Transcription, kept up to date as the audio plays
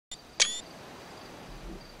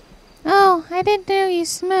I didn't know you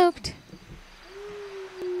smoked.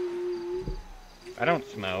 I don't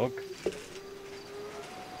smoke.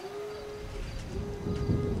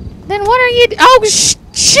 Then what are you? Oh,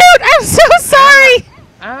 shoot! I'm so sorry.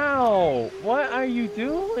 Ow! What are you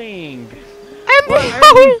doing? What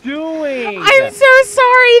are you doing? I'm so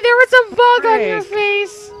sorry. There was a bug on your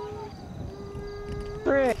face.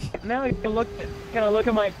 Frick! Now you gotta look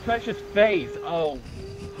at my precious face. Oh,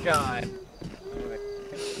 God.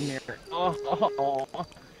 Oh,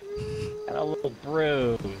 got a little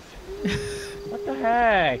bruise. What the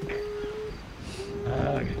heck?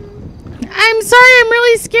 Ugh. I'm sorry. I'm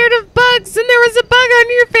really scared of bugs, and there was a bug on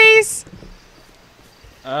your face.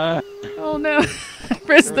 Oh no!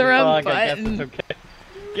 Press the wrong button. I guess it's okay.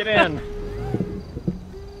 Get in.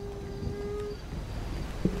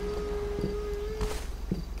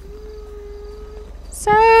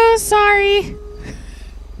 So sorry.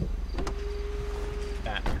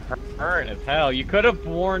 That hurt as hell. You could have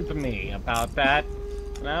warned me about that.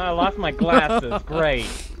 Now I lost my glasses. Great.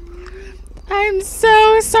 I'm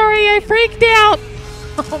so sorry. I freaked out.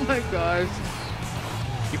 Oh my gosh.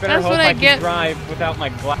 You better hope I can drive without my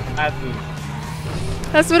glasses.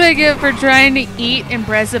 That's what I get for trying to eat and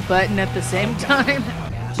press a button at the same time.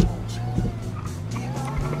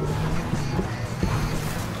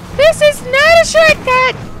 This is not a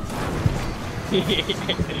shortcut!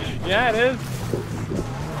 Yeah, it is.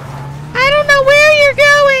 I don't know where you're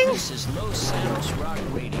going. This is Los Santos Rock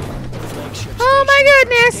Radio. Oh my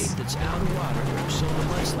goodness. That's out of water, so the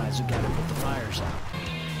mudslides have got to put the fires out.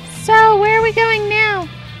 So, where are we going now?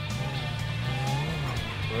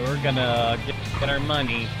 We're gonna get our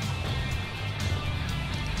money.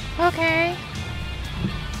 Okay.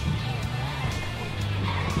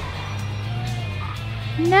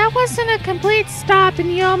 That wasn't a complete stop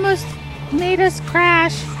and you almost made us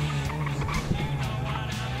crash.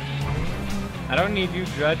 I don't need you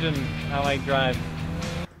judging how I drive.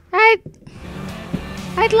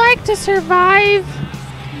 I'd like to survive,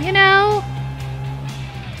 you know?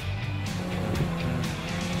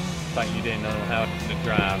 Thought you didn't know how to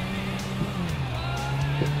drive.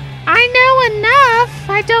 I know enough.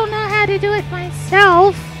 I don't know how to do it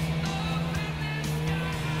myself.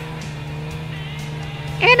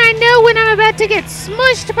 And I know when I'm about to get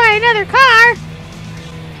smushed by another car.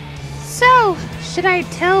 So, should I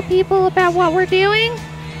tell people about what we're doing?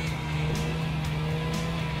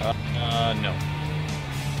 No.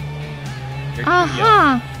 You're too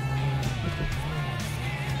young.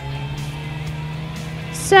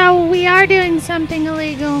 So, we are doing something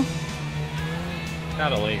illegal.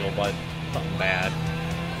 Not illegal, but something bad.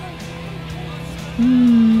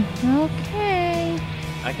 Okay.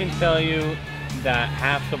 I can tell you that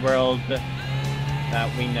half the world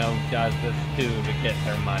that we know does this too to get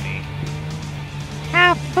their money.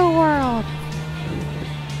 Half the world.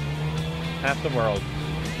 Half the world.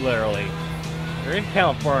 Literally. You're in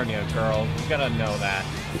California, girls. You gotta know that.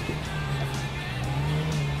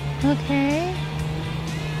 Okay.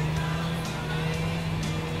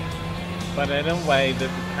 But in a way, this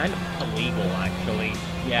is kind of illegal, actually.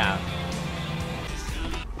 Yeah.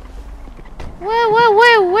 Whoa,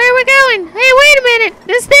 where are we going? Hey, wait a minute!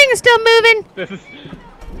 This thing is still moving! This is...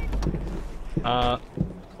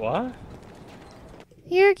 what?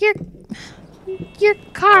 Your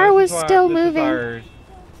car was still moving.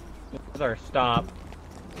 This is our stop.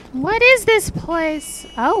 What is this place?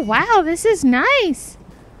 Oh, wow, this is nice.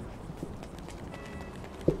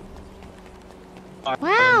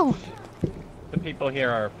 Wow. The people here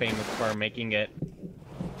are famous for making it.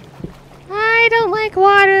 I don't like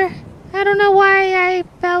water. I don't know why I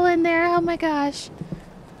fell in there. Oh my gosh.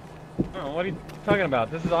 Oh, what are you talking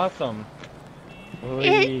about? This is awesome.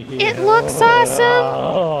 It looks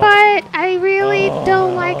awesome, but I really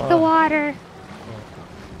don't like the water.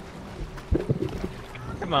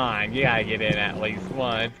 Come on, you gotta get in at least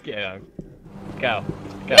once. Go. Go.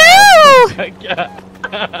 No!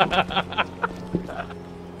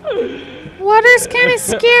 Water's kind of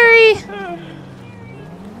scary.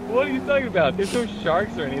 What are you talking about? There's no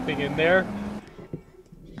sharks or anything in there.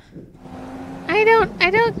 I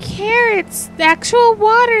don't care. It's the actual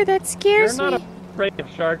water that scares me. You're not afraid of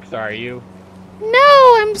sharks, are you?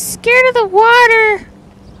 No, I'm scared of the water.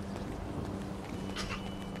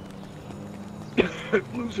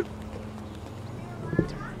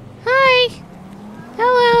 Hi.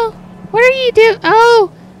 Hello. What are you doing?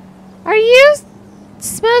 Oh, are you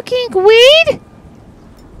smoking weed?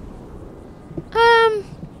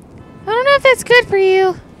 I don't know if that's good for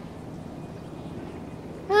you.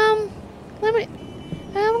 I'm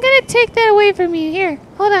gonna take that away from you. Here,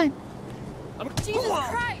 hold on. Jesus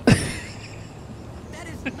Christ! That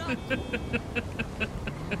is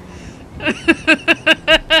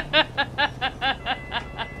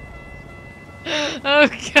Oh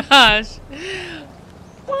gosh.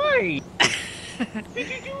 Why did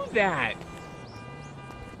you do that?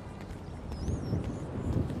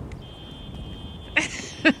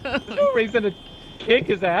 There's no reason to kick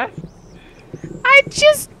his ass. I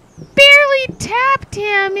just barely tapped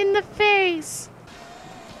him in the face.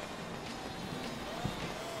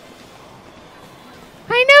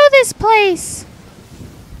 I know this place.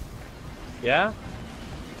 Yeah?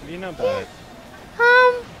 What do you know about it?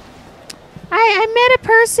 I met a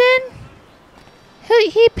person who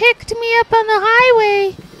he picked me up on the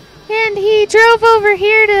highway and he drove over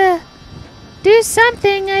here to do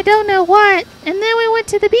something, I don't know what, and then we went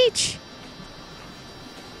to the beach.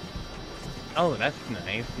 Oh, that's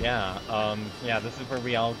nice. Yeah. Yeah. This is where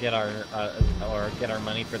we all get our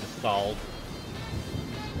money for the salt.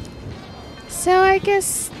 So I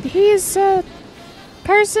guess he's a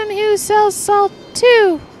person who sells salt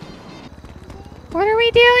too. What are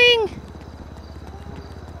we doing?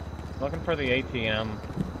 Looking for the ATM.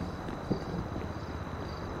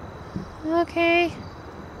 Okay.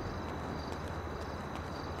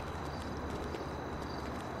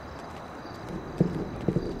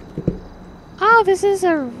 Oh, this is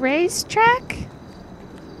a racetrack?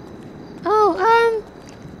 Oh,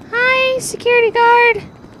 hi, security guard.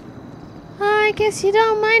 I guess you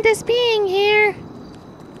don't mind us being here.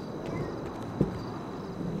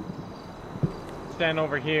 Stand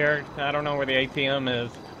over here. I don't know where the ATM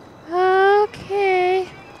is. Okay.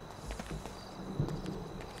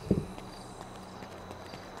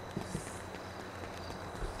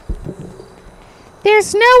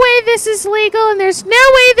 There's no way this is legal, and there's no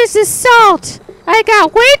way this is salt. I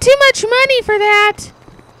got way too much money for that.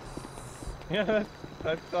 Yeah,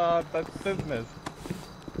 that's business.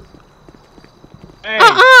 Hey,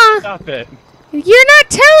 stop it. You're not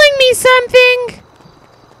telling me something.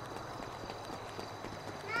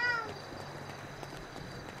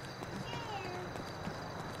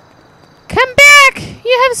 Come back.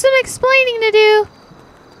 You have some explaining to do.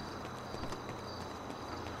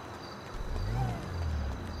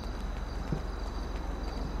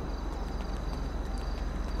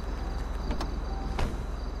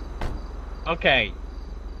 Okay,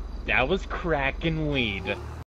 that was cracking weed.